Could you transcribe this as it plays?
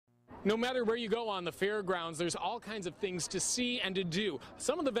No matter where you go on the fairgrounds, there's all kinds of things to see and to do.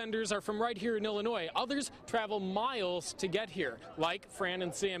 Some of the vendors are from right here in Illinois. Others travel miles to get here, like Fran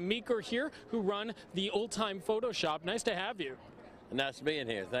and Sam Meek are here, who run the Old Time Photo Shop. Nice to have you. Nice being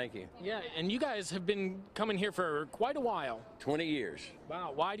here. Thank you. Yeah, and you guys have been coming here for quite a while. 20 years.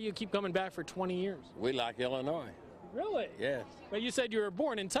 Wow. Why do you keep coming back for 20 years? We like Illinois. Really? Yes. But you said you were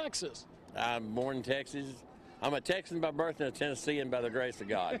born in Texas. I'm born in Texas. I'm a Texan by birth and a Tennessean by the grace of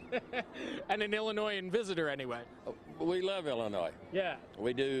God. And an Illinoisan visitor anyway. We love Illinois. Yeah.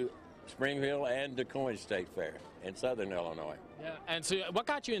 We do Springfield and DuQuoin State Fair in southern Illinois. Yeah. And so what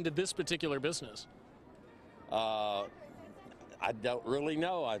got you into this particular business? I don't really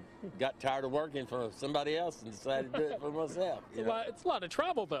know. I got tired of working for somebody else and decided to do it for myself. It's a lot of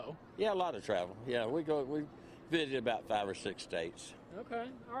travel, though. Yeah, a lot of travel. Yeah, we visited about 5 or 6 states. Okay,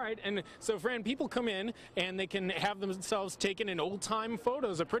 all right. And so, Fran, people come in and they can have themselves taken in old-time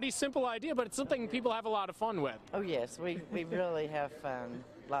photos. A pretty simple idea, but it's something people have a lot of fun with. Oh, yes, we really have fun.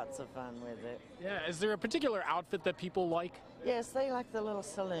 Lots of fun with it. Yeah, is there a particular outfit that people like? Yes, they like the little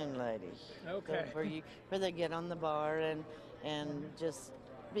saloon lady. Okay. Where they get on the bar and just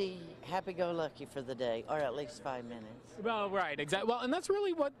be happy-go-lucky for the day, or at least 5 minutes. Well, right, exactly. Well, and that's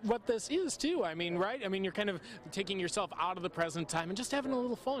really what this is, too. I mean, right? I mean, you're kind of taking yourself out of the present time and just having a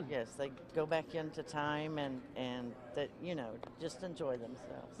little fun. Yes, they go back into time and that, just enjoy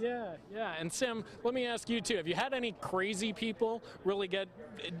themselves. Yeah, yeah. And Sam, let me ask you, too. Have you had any crazy people really get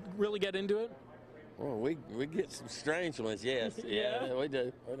into it? Well, we get some strange ones, yes. Yeah, we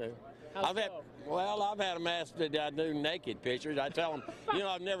do. I've had them ask that I do naked pictures. I tell them,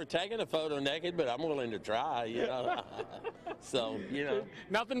 I've never taken a photo naked, but I'm willing to try, So,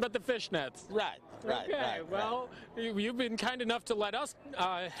 Nothing but the fishnets. Right. Okay, well, you've been kind enough to let us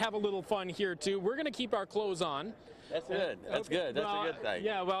have a little fun here, too. We're going to keep our clothes on. That's good. That's good. That's a good thing.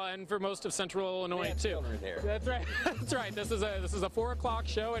 Yeah, well, and for most of Central Illinois, too. Here. That's right. That's right. This is a 4 o'clock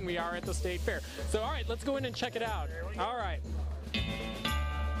show, and we are at the State Fair. So, all right, let's go in and check it out. All right.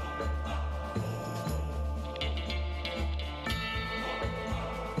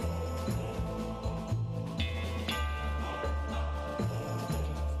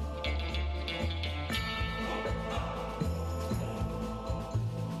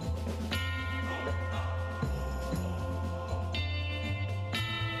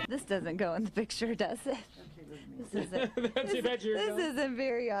 This doesn't go in the picture, does it? This isn't. This isn't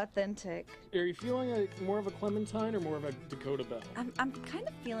very authentic. Are you feeling like more of a Clementine or more of a Dakota Belle? I'm kind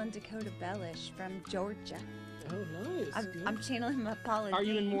of feeling Dakota Bellish from Georgia. Oh, nice. I'm channeling my Paula Are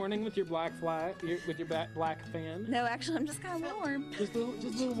you in Deen. mourning with your black flag, with your black fan? No, actually, I'm just kind of warm. Just a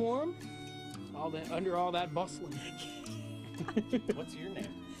little warm. Under all that bustling. What's your name?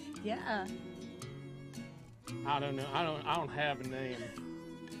 Yeah. I don't know. I don't have a name.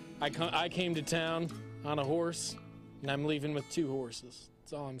 I came to town on a horse, and I'm leaving with 2 horses.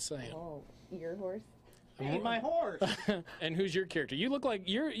 That's all I'm saying. Oh, your horse? Hey, my horse! And who's your character? You look like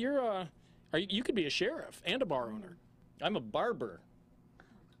you could be a sheriff and a bar owner. I'm a barber.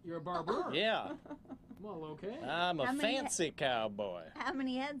 You're a barber? Yeah. Well, okay. I'm a fancy cowboy. How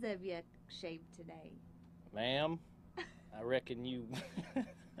many heads have you shaved today? Ma'am, I reckon you...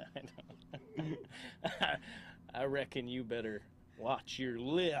 I reckon you better watch your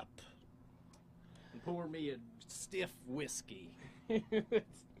lip and pour me a stiff whiskey.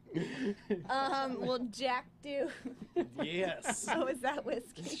 Will Jack do? Yes. Oh, is that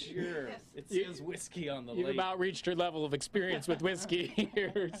whiskey? Sure. It says whiskey on the You've label. about reached your level of experience with whiskey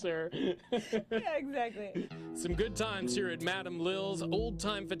here, sir. Yeah, exactly. Some good times here at Madam Lil's Old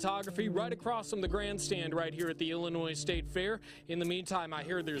Time Photography, right across from the grandstand right here at the Illinois State Fair. In the meantime, I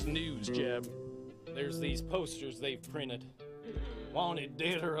hear there's news, Jeb. There's these posters they've printed. Wanted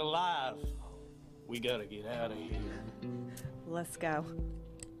dead or alive. We gotta get out of here. Let's go.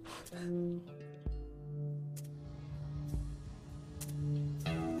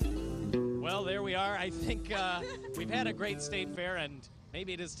 Well, there we are. I think we've had a great state fair, and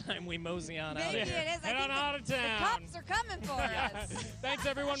maybe it is time we mosey on out. Maybe it is. Head on out of town. The cops are coming for us. Thanks,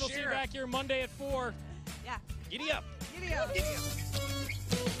 everyone. We'll see you back here Monday at 4. Yeah. Giddy up. Giddy up. Giddy up.